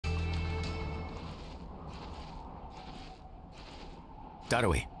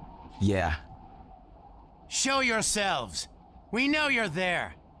Darui. Yeah. Show yourselves! We know you're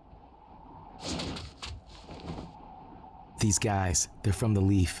there! These guys, they're from the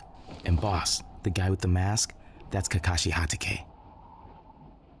Leaf. And boss, the guy with the mask, that's Kakashi Hatake.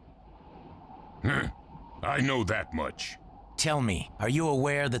 I know that much. Tell me, are you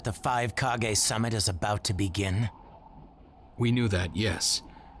aware that the 5 Kage Summit is about to begin? We knew that, yes.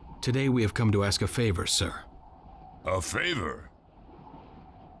 Today we have come to ask a favor, sir. A favor?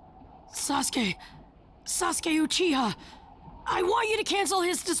 Sasuke Uchiha, I want you to cancel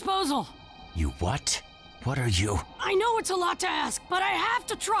his disposal. You what? What are you? I know it's a lot to ask, but I have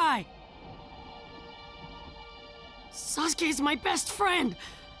to try. Sasuke's my best friend.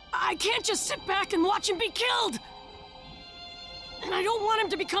 I can't just sit back and watch him be killed. And I don't want him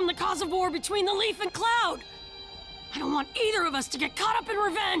to become the cause of war between the Leaf and Cloud. I don't want either of us to get caught up in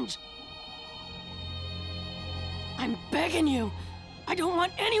revenge. I'm begging you. I don't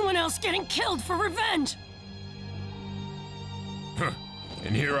want anyone else getting killed for revenge. Huh.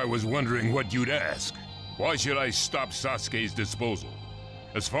 And here I was wondering what you'd ask. Why should I stop Sasuke's disposal?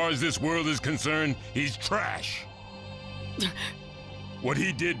 As far as this world is concerned, he's trash. What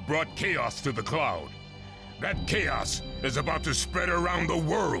he did brought chaos to the Cloud. That chaos is about to spread around the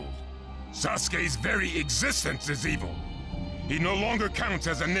world. Sasuke's very existence is evil. He no longer counts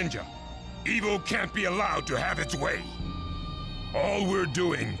as a ninja. Evil can't be allowed to have its way. All we're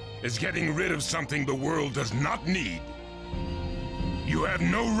doing is getting rid of something the world does not need. You have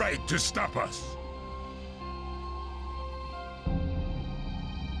no right to stop us.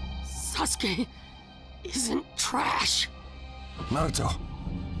 Sasuke isn't trash. Naruto.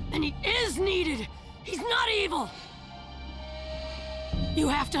 And he is needed. He's not evil. You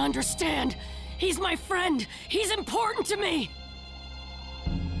have to understand. He's my friend. He's important to me.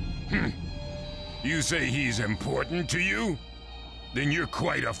 You say he's important to you? Then you're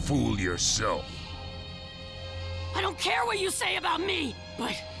quite a fool yourself. I don't care what you say about me,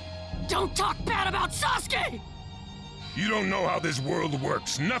 but don't talk bad about Sasuke! You don't know how this world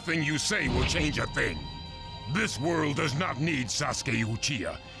works. Nothing you say will change a thing. This world does not need Sasuke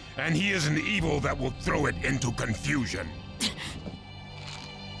Uchiha, and he is an evil that will throw it into confusion.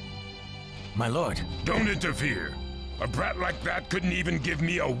 My lord. Don't interfere. A brat like that couldn't even give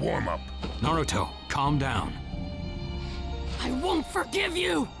me a warm-up. Naruto, calm down. I won't forgive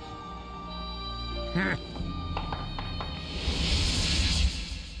you!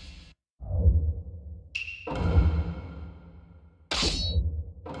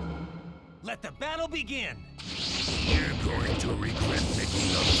 Let the battle begin! You're going to regret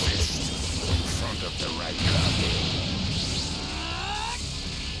making a fist in front of the right Kage.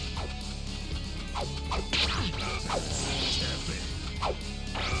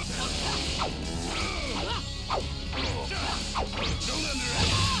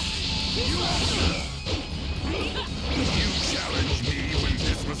 You challenged me when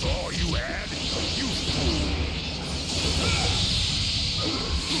this was all you had? You fool!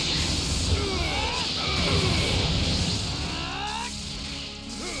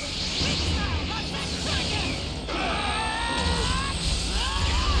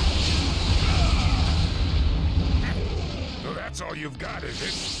 So that's all you've got, is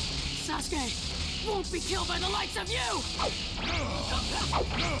it? Sasuke won't be killed by the likes of you!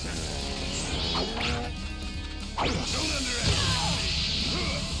 Don't underestimate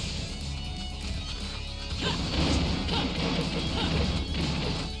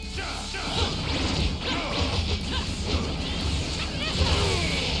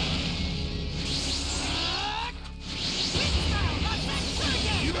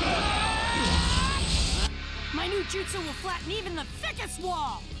My new jutsu will flatten even the thickest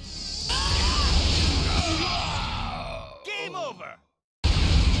wall! Game over!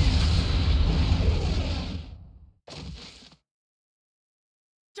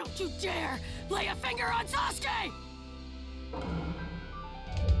 Don't you dare lay a finger on Sasuke!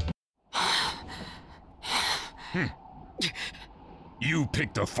 You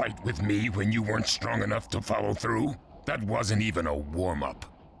picked a fight with me when you weren't strong enough to follow through? That wasn't even a warm-up.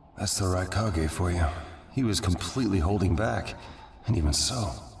 That's the right Kage for you. He was completely holding back. And even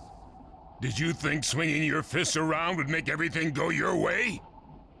so... Did you think swinging your fists around would make everything go your way?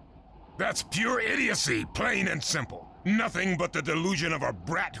 That's pure idiocy, plain and simple. Nothing but the delusion of a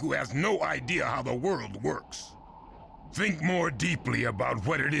brat who has no idea how the world works. Think more deeply about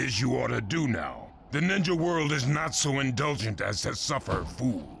what it is you ought to do now. The ninja world is not so indulgent as to suffer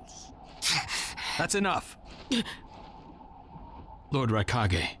fools. That's enough. Lord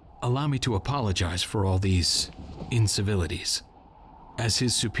Raikage, allow me to apologize for all these incivilities. As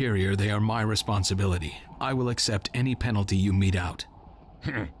his superior, they are my responsibility. I will accept any penalty you mete out.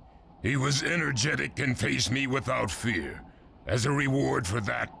 He was energetic and faced me without fear. As a reward for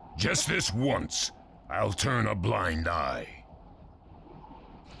that, just this once, I'll turn a blind eye.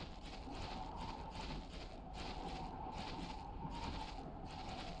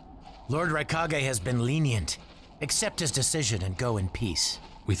 Lord Raikage has been lenient. Accept his decision and go in peace.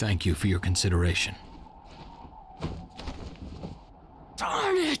 We thank you for your consideration.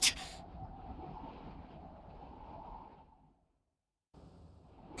 Darn it!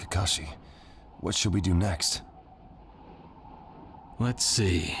 Kakashi, what should we do next? Let's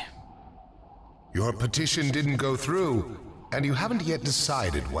see. Your petition didn't go through, and you haven't yet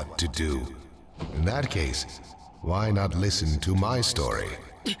decided what to do. In that case, why not listen to my story?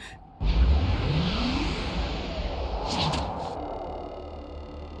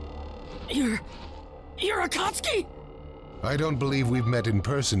 You're Akatsuki? I don't believe we've met in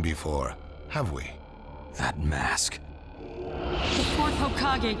person before, have we? That mask. The fourth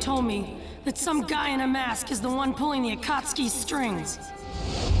Hokage told me that some guy in a mask is the one pulling the Akatsuki's strings.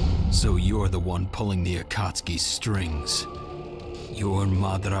 So you're the one pulling the Akatsuki's strings. You're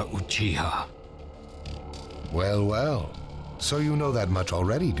Madara Uchiha. Well, well. So you know that much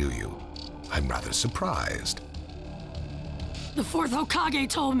already, do you? I'm rather surprised. The fourth Hokage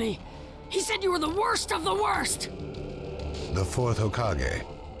told me. He said you were the worst of the worst! The fourth Hokage,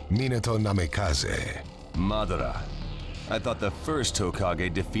 Minato Namikaze. Madara. I thought the first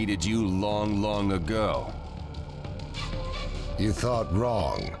Hokage defeated you long, long ago. You thought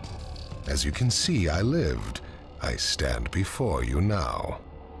wrong. As you can see, I lived. I stand before you now.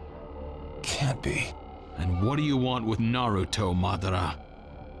 Can't be. And what do you want with Naruto, Madara?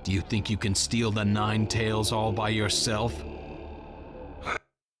 Do you think you can steal the Nine Tails all by yourself?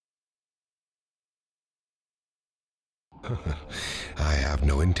 I have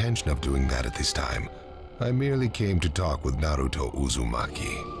no intention of doing that at this time. I merely came to talk with Naruto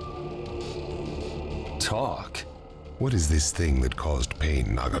Uzumaki. Talk? What is this thing that caused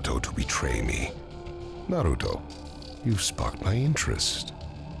Pain Nagato to betray me? Naruto, you've sparked my interest.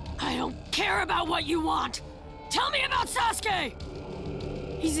 I don't care about what you want! Tell me about Sasuke!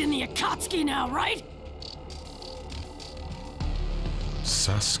 He's in the Akatsuki now, right?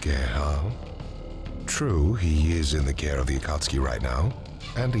 Sasuke, huh? True, he is in the care of the Akatsuki right now,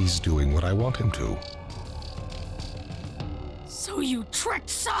 and he's doing what I want him to. So you tricked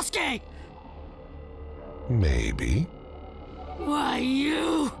Sasuke! Maybe. Why,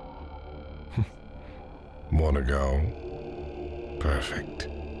 you... Wanna go? Perfect.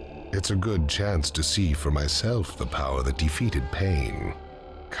 It's a good chance to see for myself the power that defeated Pain.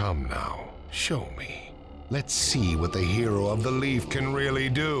 Come now, show me. Let's see what the hero of the leaf can really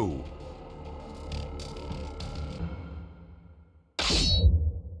do.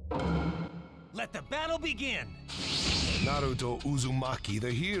 Let the battle begin! Naruto Uzumaki,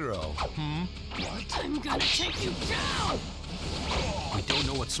 the hero. I'm gonna take you down! We don't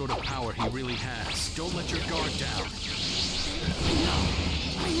know what sort of power he really has. Don't let your guard down.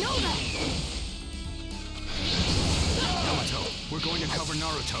 I know that! Naruto, we're going to cover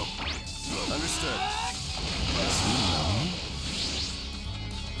Naruto. Understood.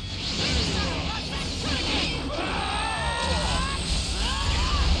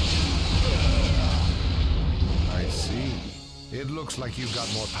 I see. It looks like you've got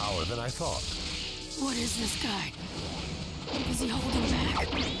more power than I thought. What is this guy? Is he holding back?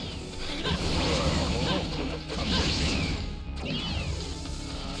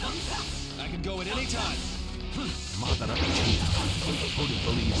 I can go at any time. Madara Uchiha, Oda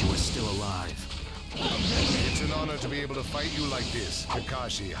believes you are still alive. It's an honor to be able to fight you like this,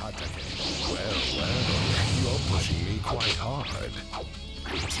 Kakashi Hatake. Well, you're pushing me quite hard.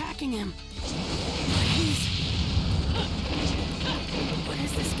 I'm attacking him. What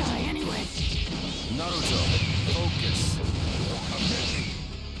is this guy anyway? Naruto, focus.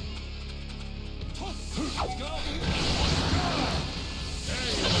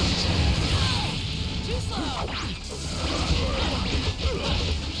 Too slow! Too slow!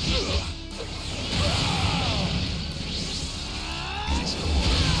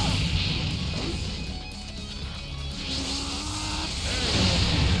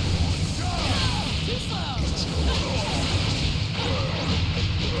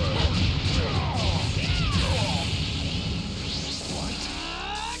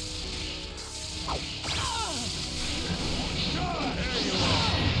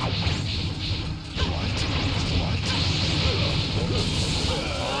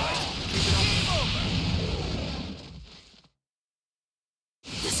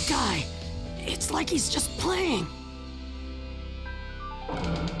 This guy, it's like he's just playing.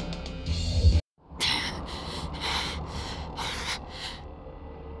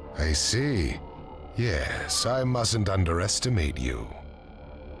 I see. Yes, I mustn't underestimate you.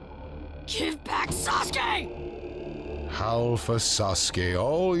 Give back Sasuke! Howl for Sasuke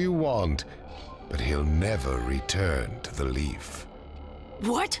all you want, but he'll never return to the leaf.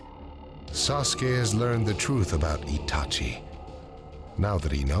 What? Sasuke has learned the truth about Itachi. Now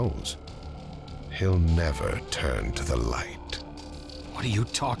that he knows, he'll never turn to the light. What are you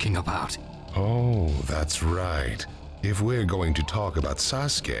talking about? Oh, that's right. If we're going to talk about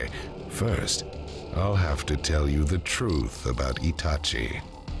Sasuke, first, I'll have to tell you the truth about Itachi.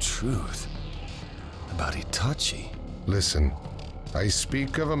 Truth? About Itachi? Listen, I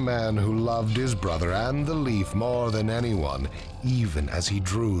speak of a man who loved his brother and the leaf more than anyone, even as he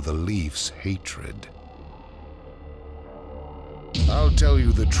drew the leaf's hatred. I'll tell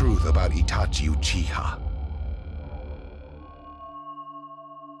you the truth about Itachi Uchiha.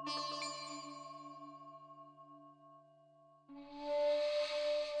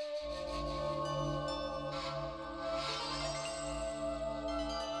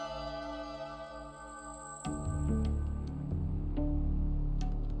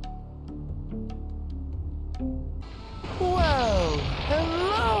 Well,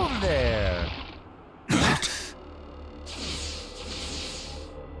 hello there.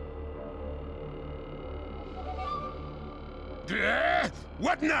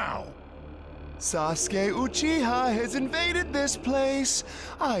 What now? Sasuke Uchiha has invaded this place.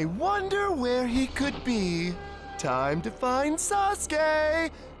 I wonder where he could be. Time to find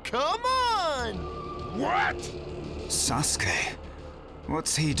Sasuke. Come on! What? Sasuke?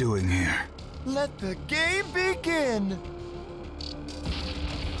 What's he doing here? Let the game begin.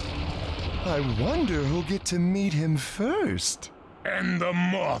 I wonder who'll get to meet him first. And the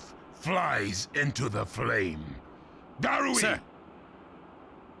moth flies into the flame. Darui! Sir.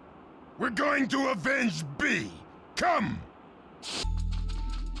 We're going to avenge B! Come!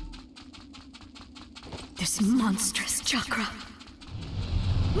 This monstrous chakra.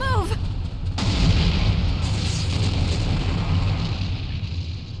 Move!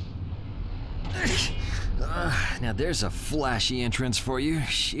 Now there's a flashy entrance for you.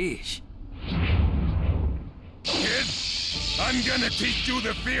 Sheesh. Kid, I'm gonna teach you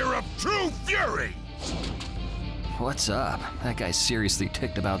the fear of true fury! What's up? That guy's seriously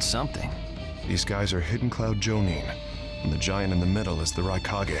ticked about something. These guys are Hidden Cloud Jonin, and the giant in the middle is the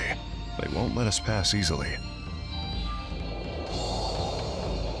Raikage. They won't let us pass easily.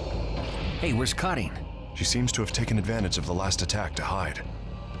 Hey, where's Karin? She seems to have taken advantage of the last attack to hide.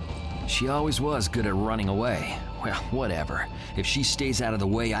 She always was good at running away. Well, whatever. If she stays out of the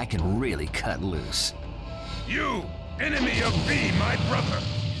way, I can really cut loose. You, enemy of B, my brother!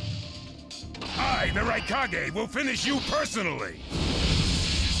 I, the Raikage, will finish you personally!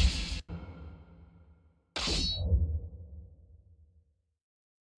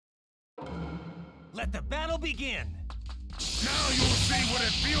 Let the battle begin! Now you'll see what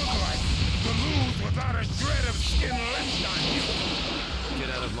it feels like to lose without a shred of skin left on you! Get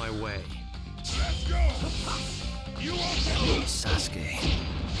out of my way. Let's go! You won't Sasuke,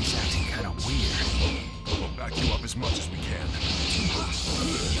 he's acting kind of weird. We'll back you up as much as we can.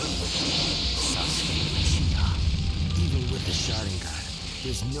 Sasuke Uchiha. Even with the Sharingan,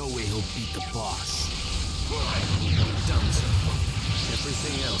 there's no way he'll beat the boss. Done so.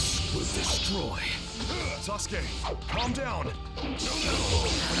 Everything else will destroy. Sasuke, calm down!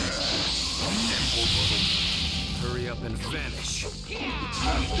 Hurry up and vanish.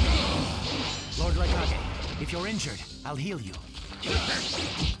 Lord Raikage, if you're injured, I'll heal you.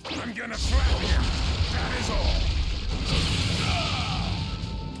 I'm gonna slap him! That is all!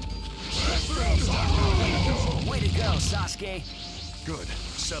 Way to go, Sasuke! Good.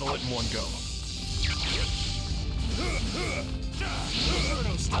 Settle it in one go.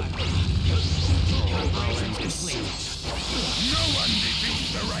 No one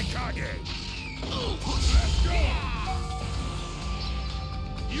defeats the Raikage! Let's go!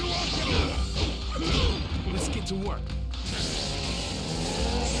 You Let's get to work.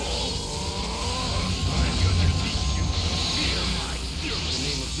 The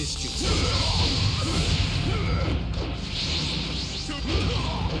name of this jutsu.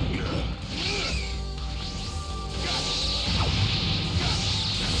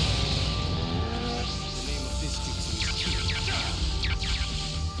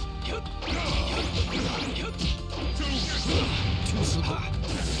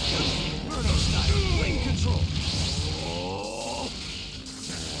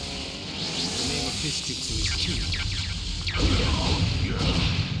 This jutsu is key.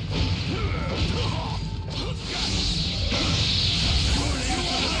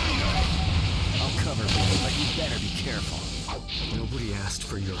 I'll cover for you, but you better be careful. Nobody asked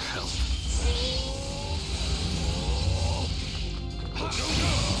for your help.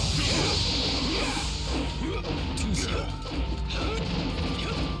 Too slow.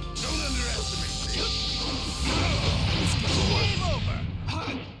 Don't underestimate me. Let's get to work. Game over.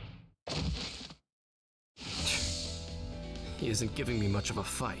 He isn't giving me much of a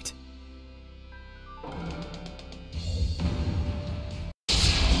fight.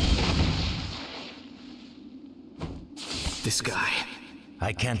 This guy.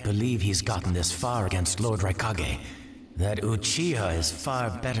 I can't believe he's gotten this far against Lord Raikage. That Uchiha is far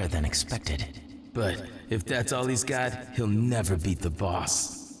better than expected. But if that's all he's got, he'll never beat the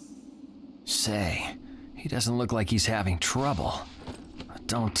boss. Say, he doesn't look like he's having trouble.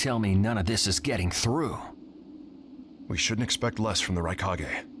 Don't tell me none of this is getting through. We shouldn't expect less from the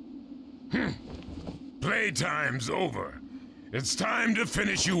Raikage. Playtime's over. It's time to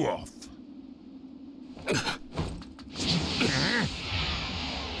finish you off.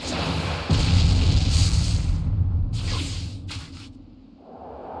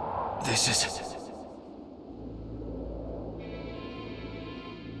 This is...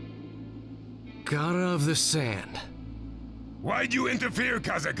 Kage of the Sand. Why'd you interfere,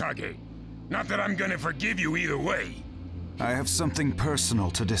 Kazekage? Not that I'm gonna forgive you either way. I have something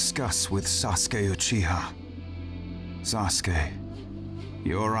personal to discuss with Sasuke Uchiha. Sasuke,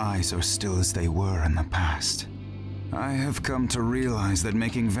 your eyes are still as they were in the past. I have come to realize that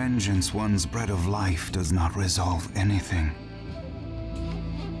making vengeance one's bread of life does not resolve anything.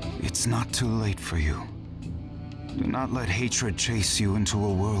 It's not too late for you. Do not let hatred chase you into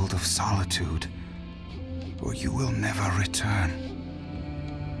a world of solitude, or you will never return.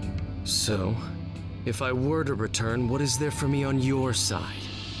 So, if I were to return, what is there for me on your side?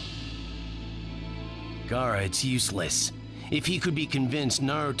 Gaara, it's useless. If he could be convinced,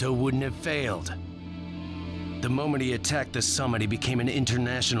 Naruto wouldn't have failed. The moment he attacked the summit, he became an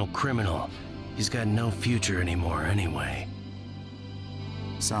international criminal. He's got no future anymore anyway.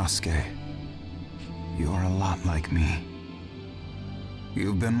 Sasuke, you're a lot like me.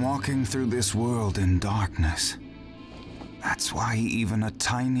 You've been walking through this world in darkness. That's why even a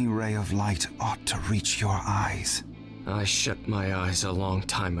tiny ray of light ought to reach your eyes. I shut my eyes a long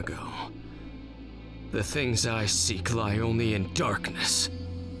time ago. The things I seek lie only in darkness.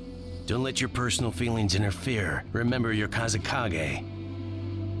 Don't let your personal feelings interfere. Remember your Kazekage.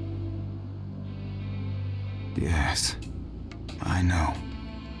 Yes, I know.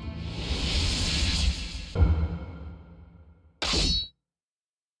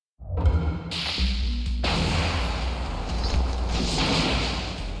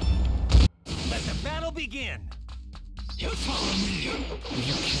 Let the battle begin! You follow me!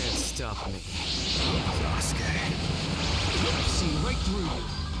 You can't stop me. Sasuke. I've seen right through you.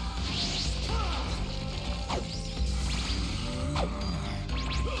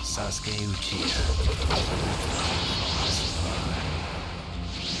 Sasuke Uchiha.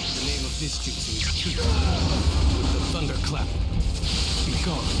 The name of this jutsu is Kage. With the thunderclap. Be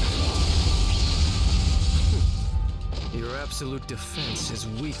gone. Your absolute defense is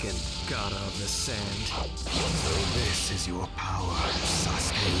weakened, Kage of the Sand. So this is your power,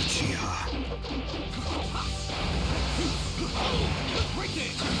 Sasuke Uchiha. Right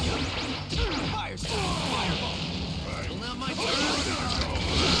there! Fireball! Well, now my turn!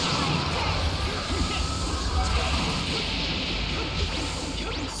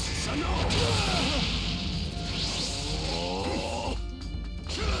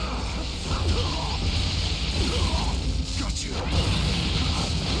 Got you!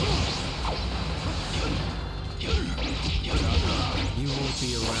 You won't be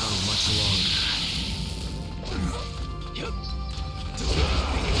around much longer.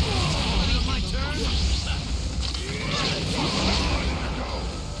 Now my turn!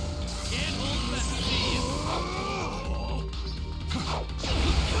 Can't hold back, see you!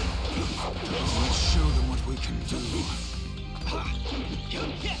 Let's show them what we can do.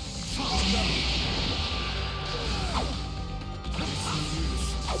 Can't hold back!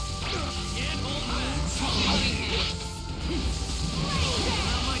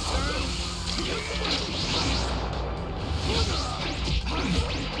 Now my turn!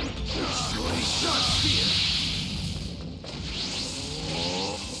 Sharp spear!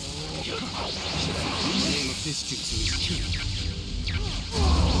 The name of this jutsu is Kage.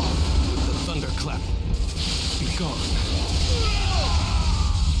 With the thunderclap. Be gone.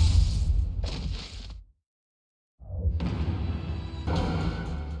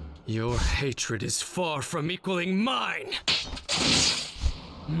 Your hatred is far from equaling mine!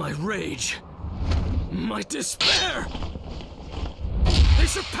 My rage, my despair, they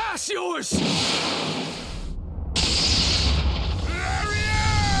surpass yours!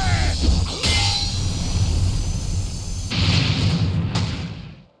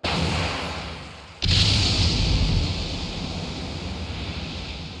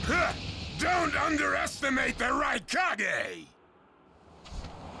 Don't underestimate the Raikage!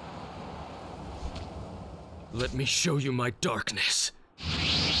 Let me show you my darkness.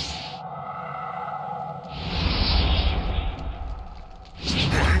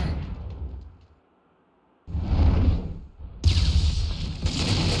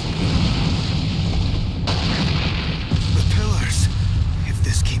 The pillars. If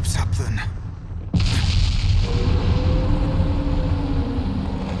this keeps up, then...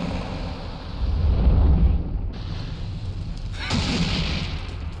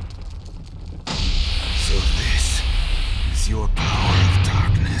 So this is your power of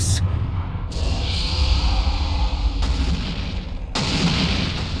darkness.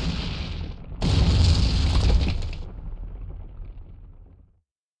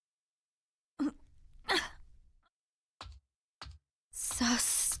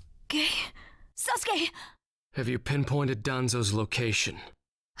 Sasuke? Sasuke! Have you pinpointed Danzo's location?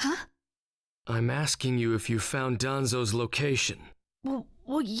 Huh? I'm asking you if you found Danzo's location.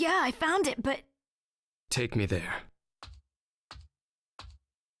 Well, yeah, I found it, but... Take me there.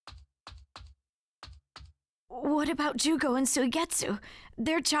 What about Jugo and Suigetsu?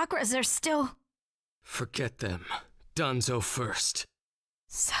 Their chakras are still... Forget them. Danzo first.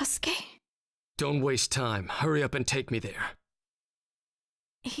 Sasuke? Don't waste time. Hurry up and take me there.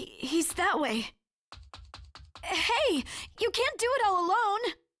 He's that way. Hey! You can't do it all alone!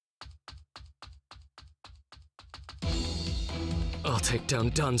 I'll take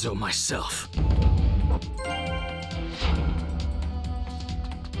down Danzo myself.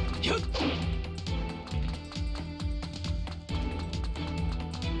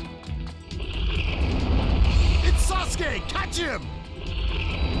 It's Sasuke! Catch him!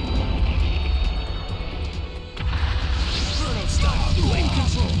 Inferno style! Flame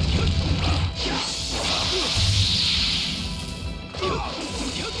control!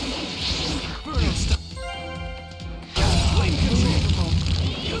 Inferno style! Flame control!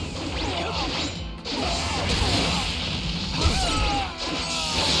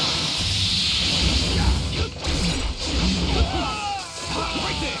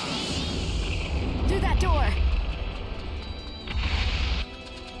 Right there! Through that door!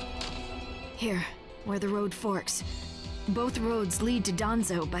 Here, where the road forks. Both roads lead to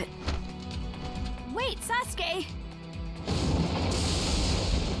Danzo, but... Wait, Sasuke!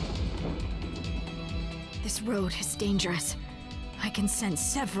 This road is dangerous. I can sense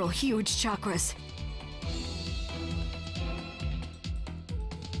several huge chakras.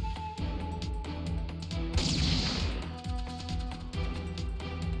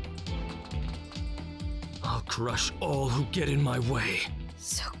 I'll crush all who get in my way.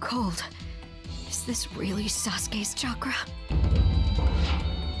 So cold. Is this really Sasuke's chakra?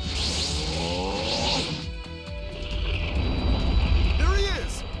 There he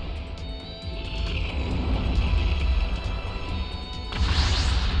is!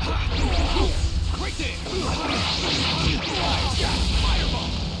 Right there!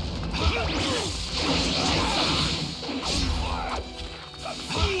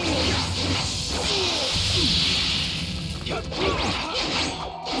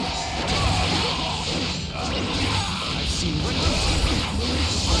 I've seen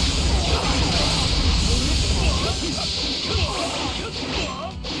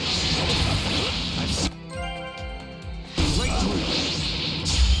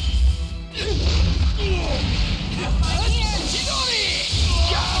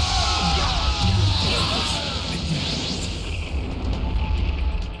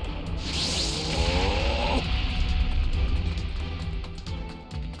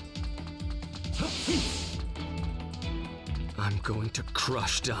I'm going to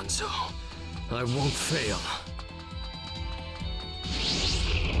crush Danzo. I won't fail.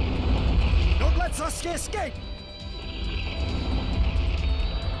 Don't let Sasuke escape!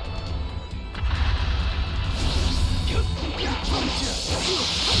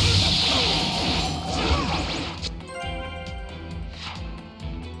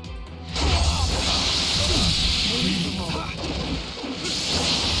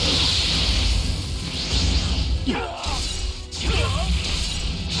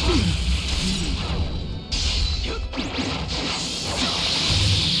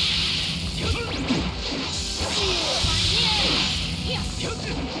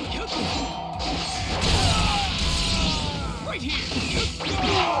 Right here!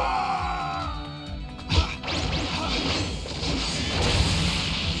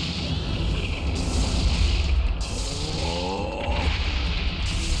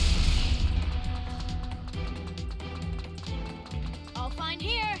 I'll find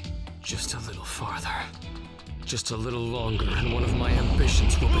here. Just a little farther. Just a little longer, and one of my ambitions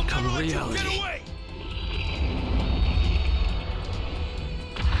visions will become reality. Get away!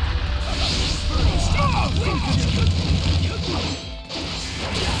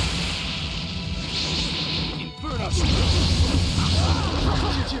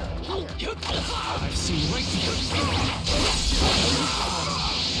 I've seen right through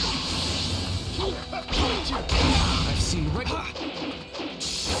I've seen right.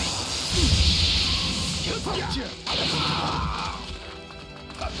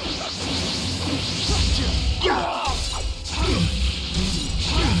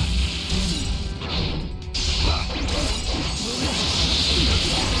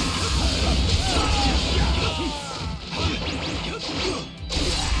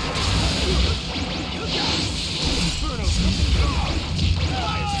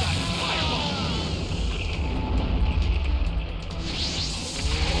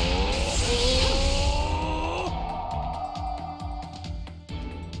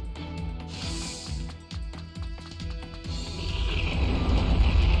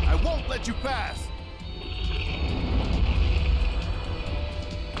 Let you pass.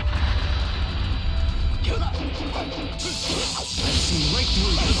 I've seen right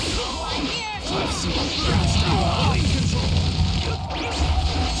through you. I've seen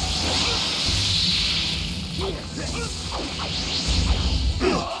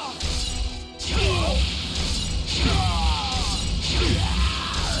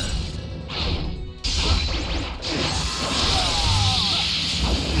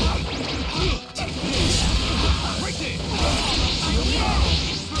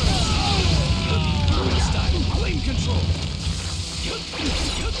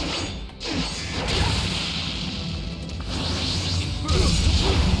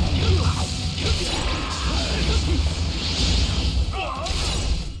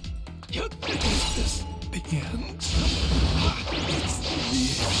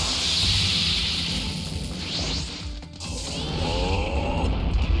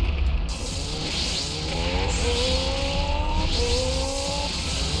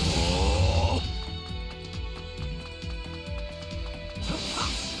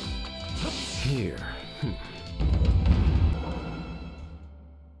here.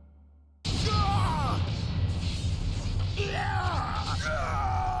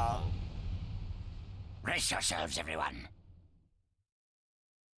 Brace yourselves, everyone.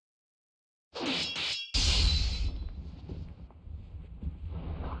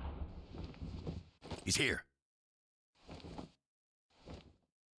 He's here.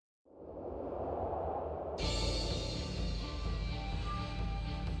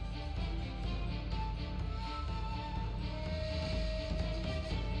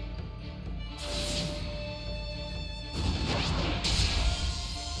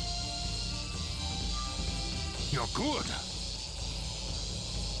 You're good.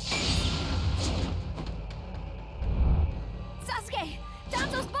 Sasuke!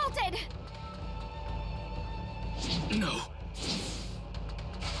 Danzo's bolted! No.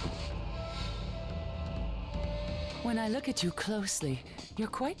 When I look at you closely, you're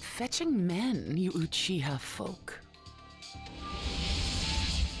quite fetching men, you Uchiha folk.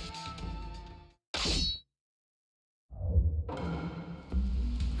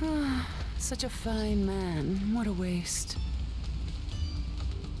 Such a fine man. What a waste.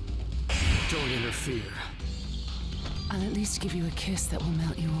 Don't interfere. I'll at least give you a kiss that will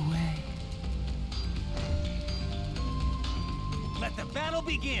melt you away. Let the battle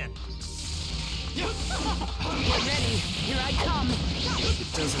begin! Get ready! Here I come!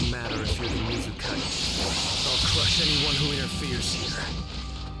 It doesn't matter if you're the Mizukage. I'll crush anyone who interferes here.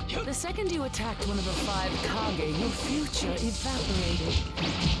 The second you attacked one of the 5 Kage, your future evaporated.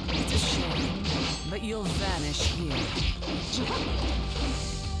 It's a shame, but you'll vanish here.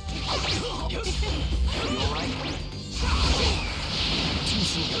 You alright?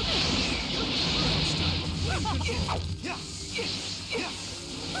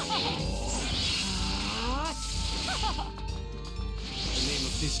 The name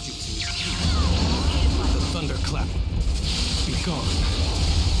of this jutsu is Kage. The thunderclap. Be gone.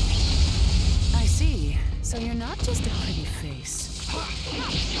 I see. So you're not just a pretty face.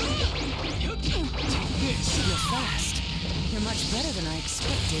 You're fast. You're much better than I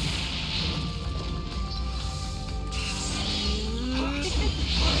expected.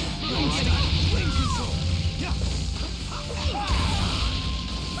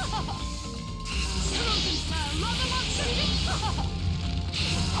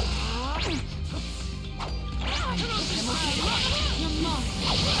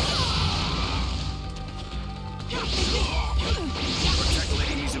 Protect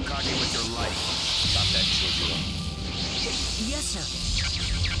Lady Mizukage with your life. Stop that, Shojiro. Yes, sir.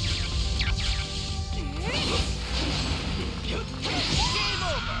 Game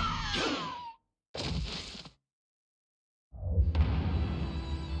over!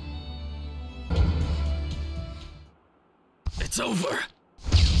 It's over.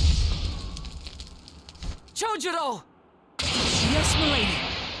 Chojuro! Yes, milady.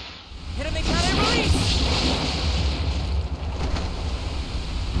 Hirame kare release!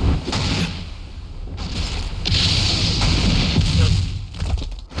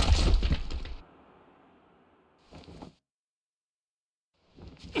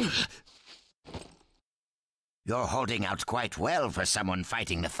 You're holding out quite well for someone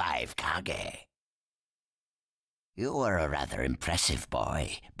fighting the 5 Kage. You were a rather impressive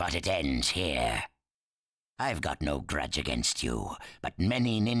boy, but it ends here. I've got no grudge against you, but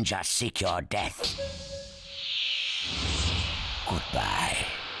many ninjas seek your death. Goodbye.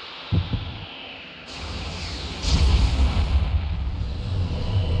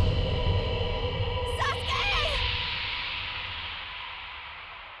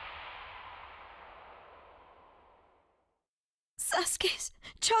 Sasuke's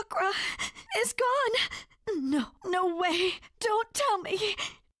chakra is gone. No, no way. Don't tell me.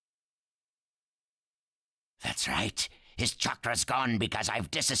 That's right. His chakra's gone because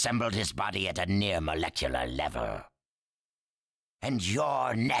I've disassembled his body at a near molecular level. And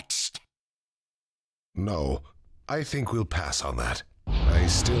you're next. No, I think we'll pass on that. I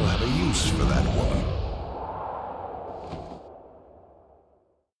still have a use for that woman.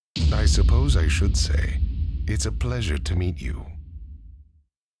 I suppose I should say, it's a pleasure to meet you.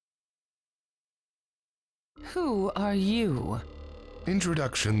 Who are you?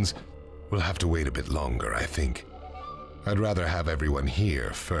 Introductions will have to wait a bit longer, I think. I'd rather have everyone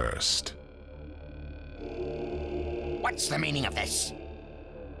here first. What's the meaning of this?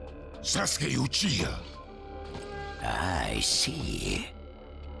 Sasuke Uchiha. I see.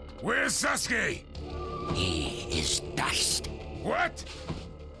 Where's Sasuke? He is dust. What?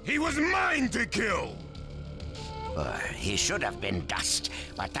 He was mine to kill! He should have been dust,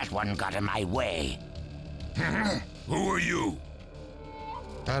 but that one got in my way. Who are you?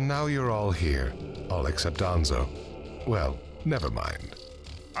 And now you're all here, all except Danzo. Well, never mind.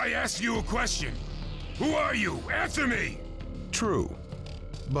 I asked you a question. Who are you? Answer me! True.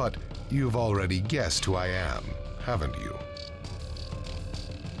 But you've already guessed who I am, haven't you?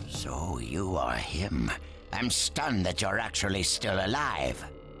 So you are him. I'm stunned that you're actually still alive.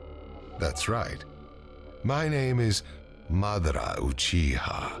 That's right. My name is Madara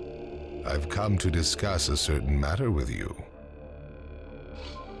Uchiha. I've come to discuss a certain matter with you.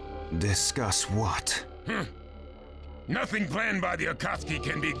 Discuss what? Nothing planned by the Akatsuki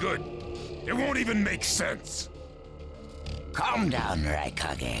can be good. It won't even make sense. Calm down,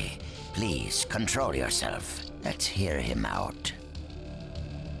 Raikage. Please, control yourself. Let's hear him out.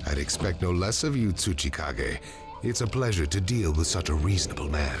 I'd expect no less of you, Tsuchikage. It's a pleasure to deal with such a reasonable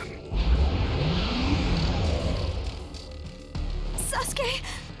man. Sasuke!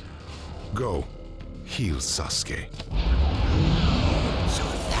 Go. Heal Sasuke. So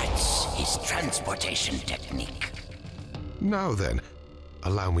that's his transportation technique. Now then,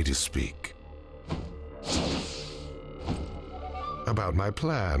 allow me to speak. About my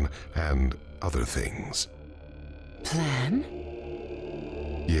plan and other things. Plan?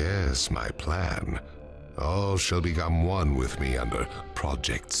 Yes, my plan. All shall become one with me under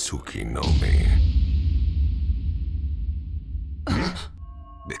Project Tsukinome.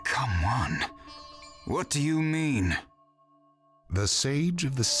 Become one? What do you mean? The Sage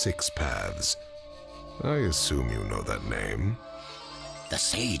of the Six Paths. I assume you know that name. The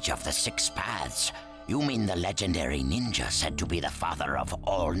Sage of the Six Paths? You mean the legendary ninja said to be the father of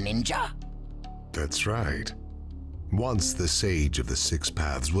all ninja? That's right. Once the Sage of the Six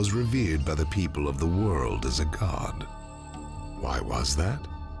Paths was revered by the people of the world as a god. Why was that?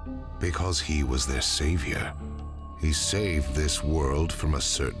 Because he was their savior. He saved this world from a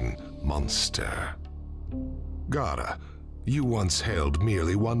certain monster. Gaara, you once held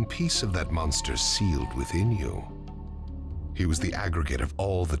merely one piece of that monster sealed within you. He was the aggregate of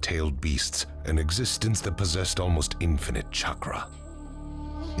all the tailed beasts, an existence that possessed almost infinite chakra.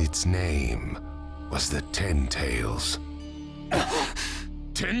 Its name was the 10 Tails.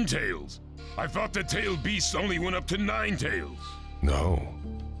 10 tails? I thought the tailed beasts only went up to 9 tails. No.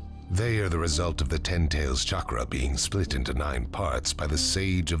 They are the result of the 10 Tails chakra being split into 9 parts by the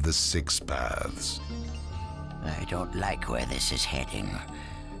Sage of the Six Paths. I don't like where this is heading.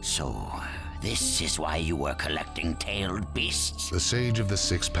 So, this is why you were collecting tailed beasts? The Sage of the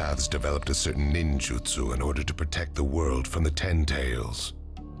Six Paths developed a certain ninjutsu in order to protect the world from the 10 Tails.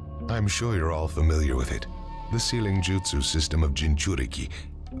 I'm sure you're all familiar with it. The sealing jutsu system of Jinchuriki,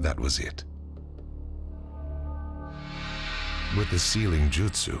 that was it. With the sealing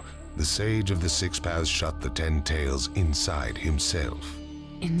jutsu, the Sage of the Six Paths shut the 10 tails inside himself.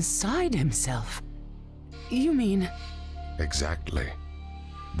 Inside himself? You mean... Exactly.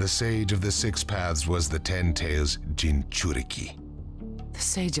 The Sage of the Six Paths was the 10 tails Jinchuriki. The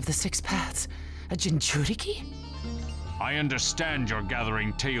Sage of the Six Paths? A Jinchuriki? I understand you're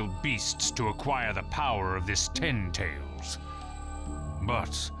gathering tailed beasts to acquire the power of this 10 tails.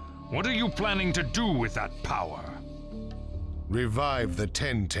 But what are you planning to do with that power? Revive the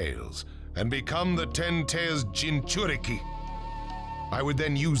 10 tails and become the 10 tails Jinchuriki. I would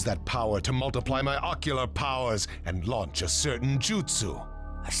then use that power to multiply my ocular powers and launch a certain jutsu.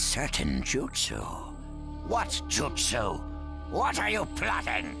 A certain jutsu? What jutsu? What are you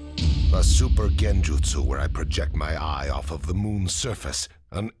plotting? A super genjutsu where I project my eye off of the moon's surface.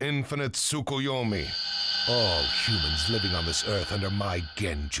 An infinite Tsukuyomi. All humans living on this earth under my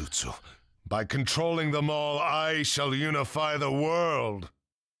genjutsu. By controlling them all, I shall unify the world.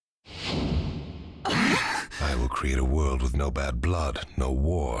 I will create a world with no bad blood, no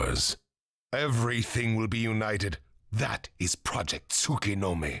wars. Everything will be united. That is Project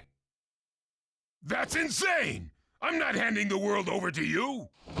Tsukinome. That's insane! I'm not handing the world over to you!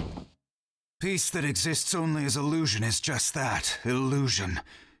 Peace that exists only as illusion is just that, illusion.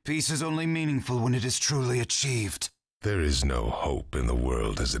 Peace is only meaningful when it is truly achieved. There is no hope in the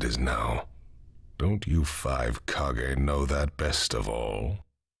world as it is now. Don't you 5 Kage know that best of all?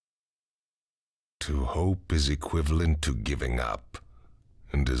 To hope is equivalent to giving up,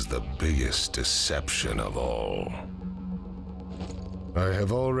 and is the biggest deception of all. I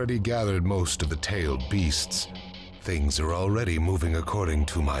have already gathered most of the tailed beasts. Things are already moving according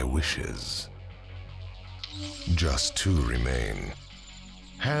to my wishes. Just 2 remain.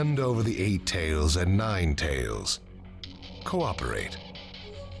 Hand over the 8 tails and 9 tails. Cooperate,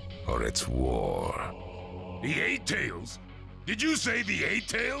 or it's war. The 8 tails? Did you say the 8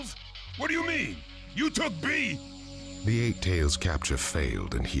 tails? What do you mean? You took B! The 8 tails capture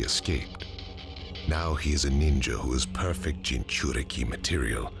failed and he escaped. Now he is a ninja who is perfect Jinchuriki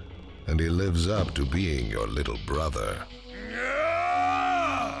material, and he lives up to being your little brother.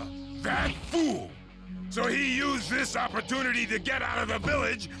 That fool! So he used this opportunity to get out of the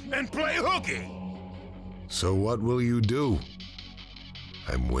village and play hooky! So what will you do?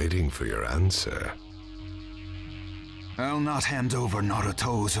 I'm waiting for your answer. I'll not hand over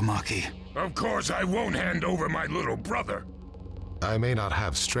Naruto Uzumaki. Of course I won't hand over my little brother. I may not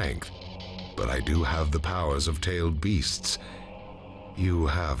have strength, but I do have the powers of tailed beasts. You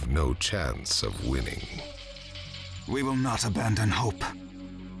have no chance of winning. We will not abandon hope.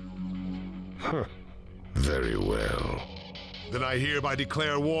 Huh. Very well. Then I hereby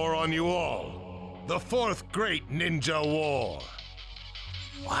declare war on you all. The 4th Great Ninja War.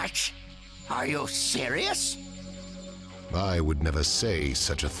 What? Are you serious? I would never say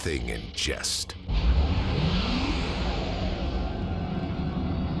such a thing in jest.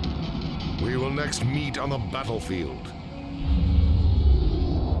 We will next meet on the battlefield.